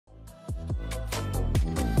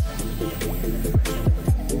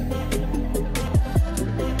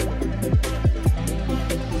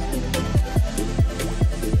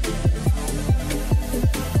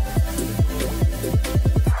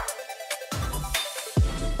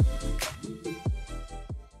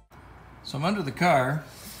So I'm under the car,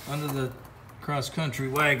 under the cross-country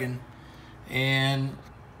wagon, and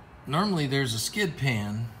normally there's a skid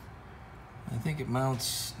pan. I think it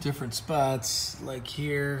mounts different spots, like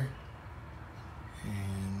here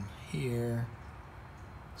and here,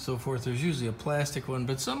 so forth. There's usually a plastic one,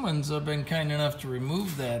 but someone's been kind enough to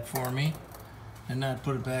remove that for me and not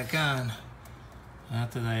put it back on.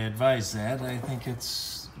 Not that I advise that. I think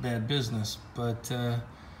it's bad business, but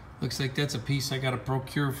looks like that's a piece I got to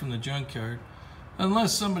procure from the junkyard.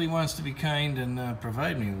 Unless somebody wants to be kind and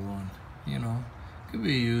provide me with one. You know, could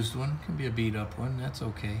be a used one, could be a beat up one, that's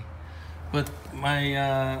okay. But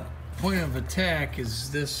my point of attack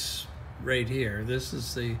is this right here. This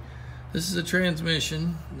is a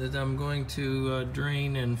transmission that I'm going to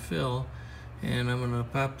drain and fill, and I'm gonna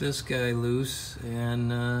pop this guy loose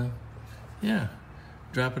and yeah,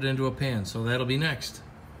 drop it into a pan. So that'll be next.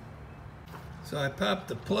 So I popped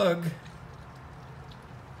the plug.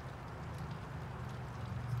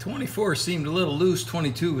 24 seemed a little loose,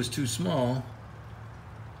 22 was too small,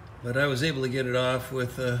 but I was able to get it off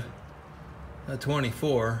with a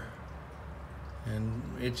 24, and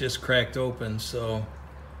it just cracked open. So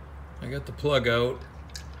I got the plug out,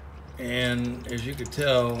 and as you could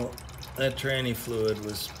tell, that tranny fluid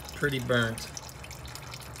was pretty burnt.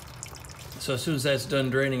 So as soon as that's done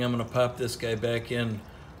draining, I'm going to pop this guy back in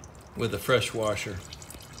with a fresh washer.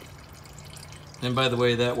 And by the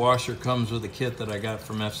way, that washer comes with a kit that I got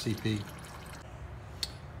from FCP.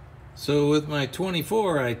 So with my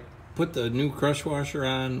 24, I put the new crush washer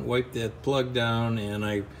on, wiped that plug down, and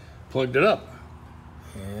I plugged it up.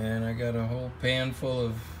 And I got a whole pan full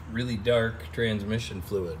of really dark transmission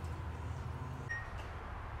fluid.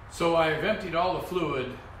 So I've emptied all the fluid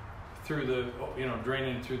through the,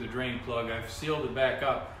 draining through the drain plug. I've sealed it back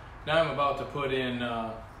up. Now I'm about to put in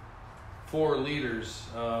 4 liters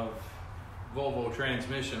of Volvo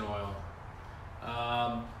transmission oil.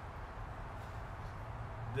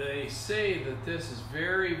 They say that this is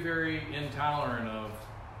very, very intolerant of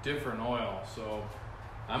different oil, so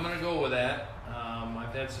I'm gonna go with that.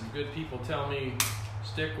 I've had some good people tell me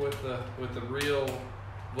stick with the real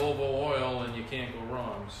Volvo oil and you can't go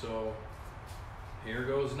wrong. So here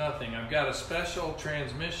goes nothing. I've got a special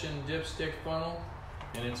transmission dipstick funnel,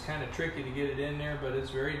 and it's kind of tricky to get it in there, but it's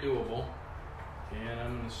very doable. And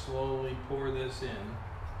I'm going to slowly pour this in.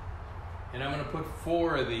 And I'm going to put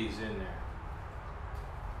 4 of these in there.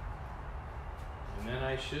 And then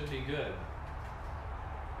I should be good.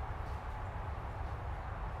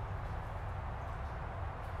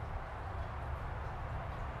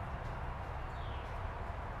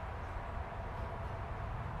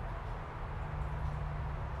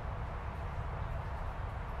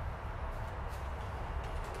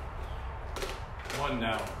 One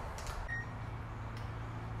down.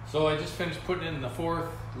 So I just finished putting in the 4th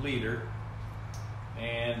liter,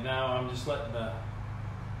 and now I'm just letting the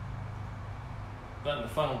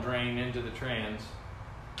funnel drain into the trans.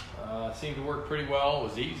 Seemed to work pretty well. It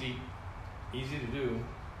was easy to do.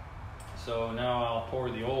 So now I'll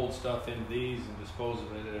pour the old stuff into these and dispose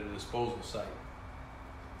of it at a disposal site.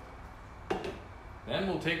 Then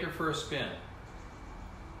we'll take her for a spin.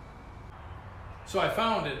 So I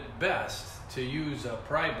found it best to use a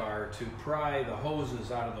pry bar to pry the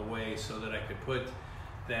hoses out of the way so that I could put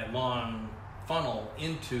that long funnel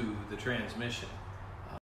into the transmission.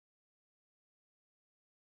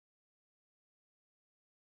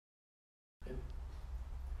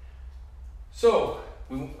 So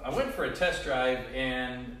I went for a test drive,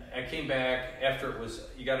 and I came back after it was,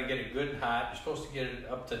 you got to get it good and hot. You're supposed to get it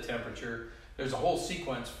up to temperature. There's a whole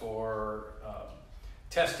sequence for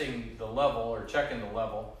testing the level or checking the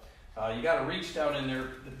level. You got to reach down in there.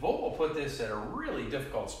 Volvo put this at a really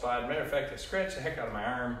difficult spot. Matter of fact, I scratched the heck out of my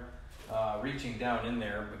arm reaching down in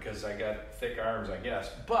there because I got thick arms, I guess.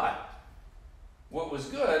 But what was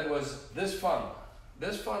good was this funnel.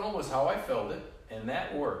 This funnel was how I filled it, and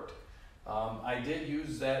that worked. I did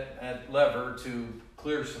use that lever to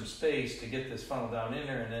clear some space to get this funnel down in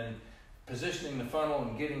there, and then positioning the funnel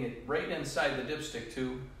and getting it right inside the dipstick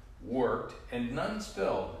tube worked, and none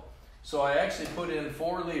spilled. So I actually put in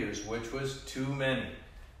 4 liters, which was too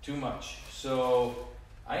much. So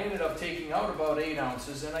I ended up taking out about 8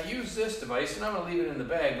 ounces, and I used this device, and I'm gonna leave it in the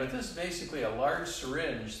bag, but this is basically a large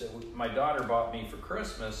syringe that my daughter bought me for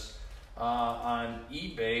Christmas on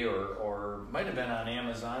eBay or might have been on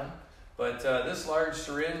Amazon. But this large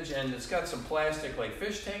syringe, and it's got some plastic like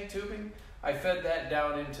fish tank tubing. I fed that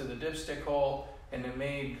down into the dipstick hole, and it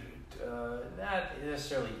made, not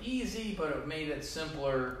necessarily easy, but it made it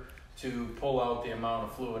simpler to pull out the amount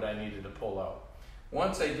of fluid I needed to pull out.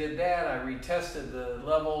 Once I did that, I retested the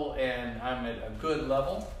level, and I'm at a good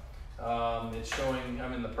level. It's showing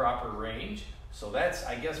I'm in the proper range. So that's,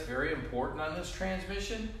 I guess, very important on this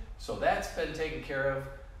transmission. So that's been taken care of.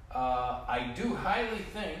 I do highly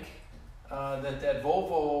think that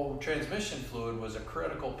Volvo transmission fluid was a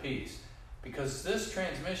critical piece, because this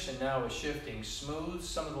transmission now is shifting smooth.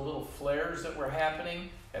 Some of the little flares that were happening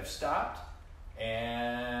have stopped,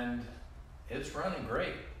 and it's running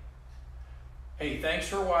great. Hey, thanks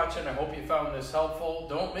for watching. I hope you found this helpful.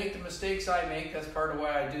 Don't make the mistakes I make. That's part of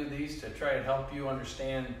why I do these, to try and help you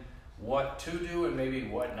understand what to do and maybe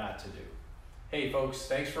what not to do. Hey folks,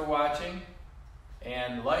 thanks for watching,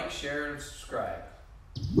 and like, share, and subscribe.